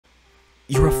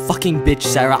You're a fucking bitch,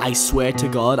 Sarah. I swear to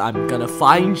God, I'm gonna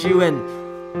find you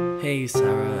and... Hey,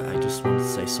 Sarah, I just wanted to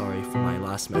say sorry for my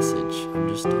last message. I'm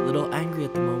just a little angry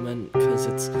at the moment, because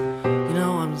it's... You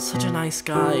know, I'm such a nice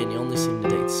guy, and you only seem to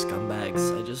date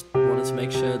scumbags. I just wanted to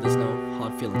make sure there's no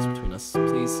hard feelings between us.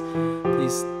 Please,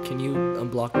 can you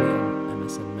unblock me on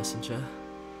MSN Messenger?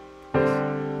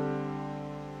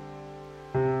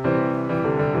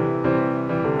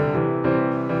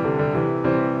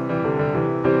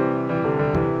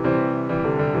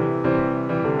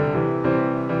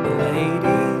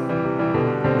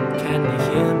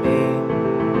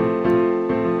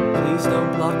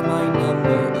 Don't block my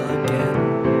number again.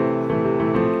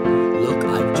 Look,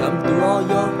 I've jumped through all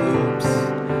your hoops.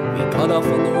 We got off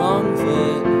on the wrong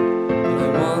foot, but I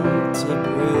want to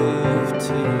prove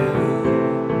to you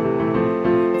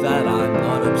that I'm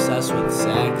not obsessed with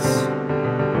sex.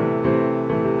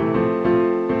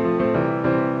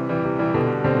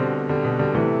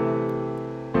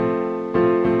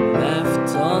 Left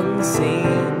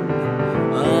unseen,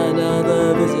 another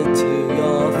visit to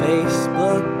your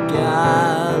Facebook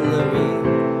gallery.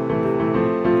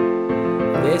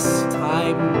 This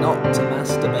time not to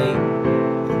masturbate,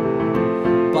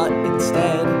 but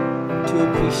instead to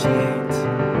appreciate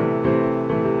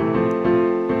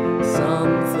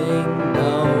something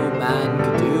no man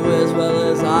could do as well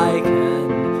as I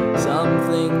can,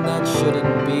 something that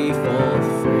shouldn't be for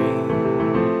free,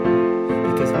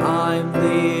 because I'm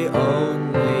the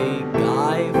only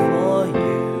guy for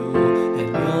you, and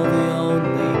you're the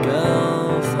only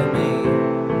girl for me.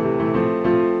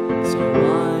 So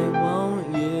why won't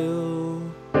you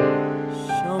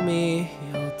show me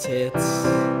your tits?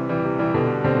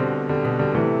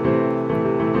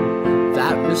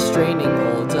 That restraining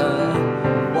order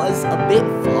was a bit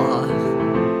far. I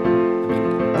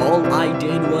mean, all I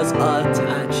did was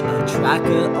attach a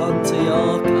tracker onto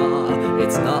your car.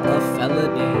 It's not a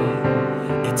felony,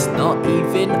 it's not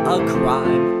even a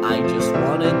crime. I just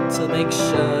wanted to make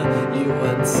sure you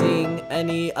weren't seeing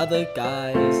any other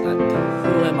guys. And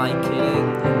who am I kidding?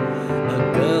 A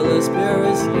girl as pure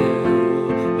as you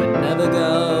would never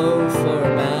go for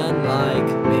a man like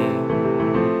me,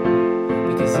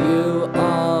 because you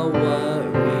are what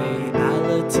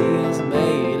reality is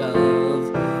made of,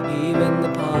 even the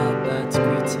part that's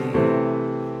gritty.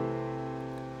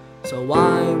 So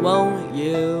why won't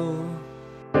you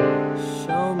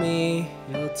show me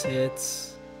your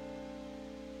tits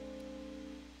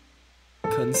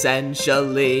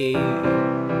consensually?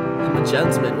 I'm a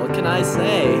gentleman, what can I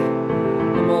say?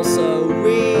 I'm also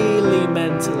really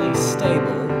mentally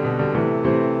stable.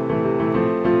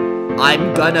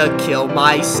 I'm gonna kill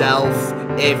myself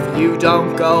if you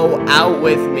don't go out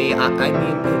with me. I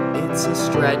mean, it's a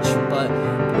stretch, but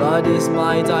blood is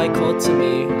my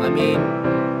dichotomy. I mean,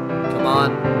 come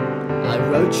on. I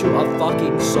wrote you a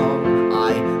fucking song.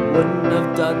 I wouldn't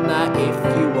have done that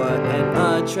if you were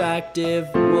an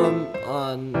attractive woman.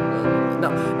 No,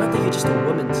 not that you're just a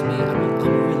woman to me. I mean, I'm a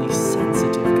really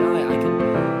sensitive guy. I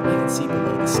can see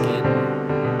below the skin.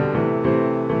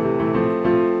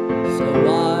 So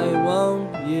why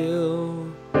won't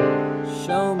you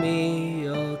show me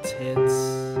your tits?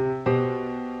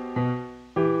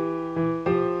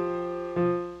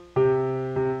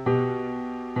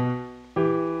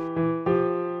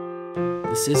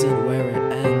 This isn't where it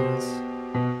ends.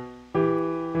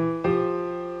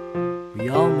 We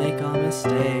all make our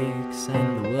mistakes,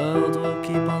 and the world will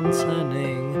keep on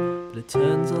turning, but it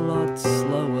turns a lot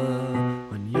slower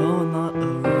when you're not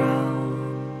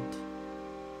around.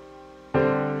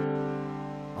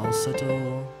 I'll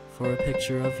settle for a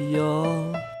picture of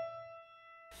your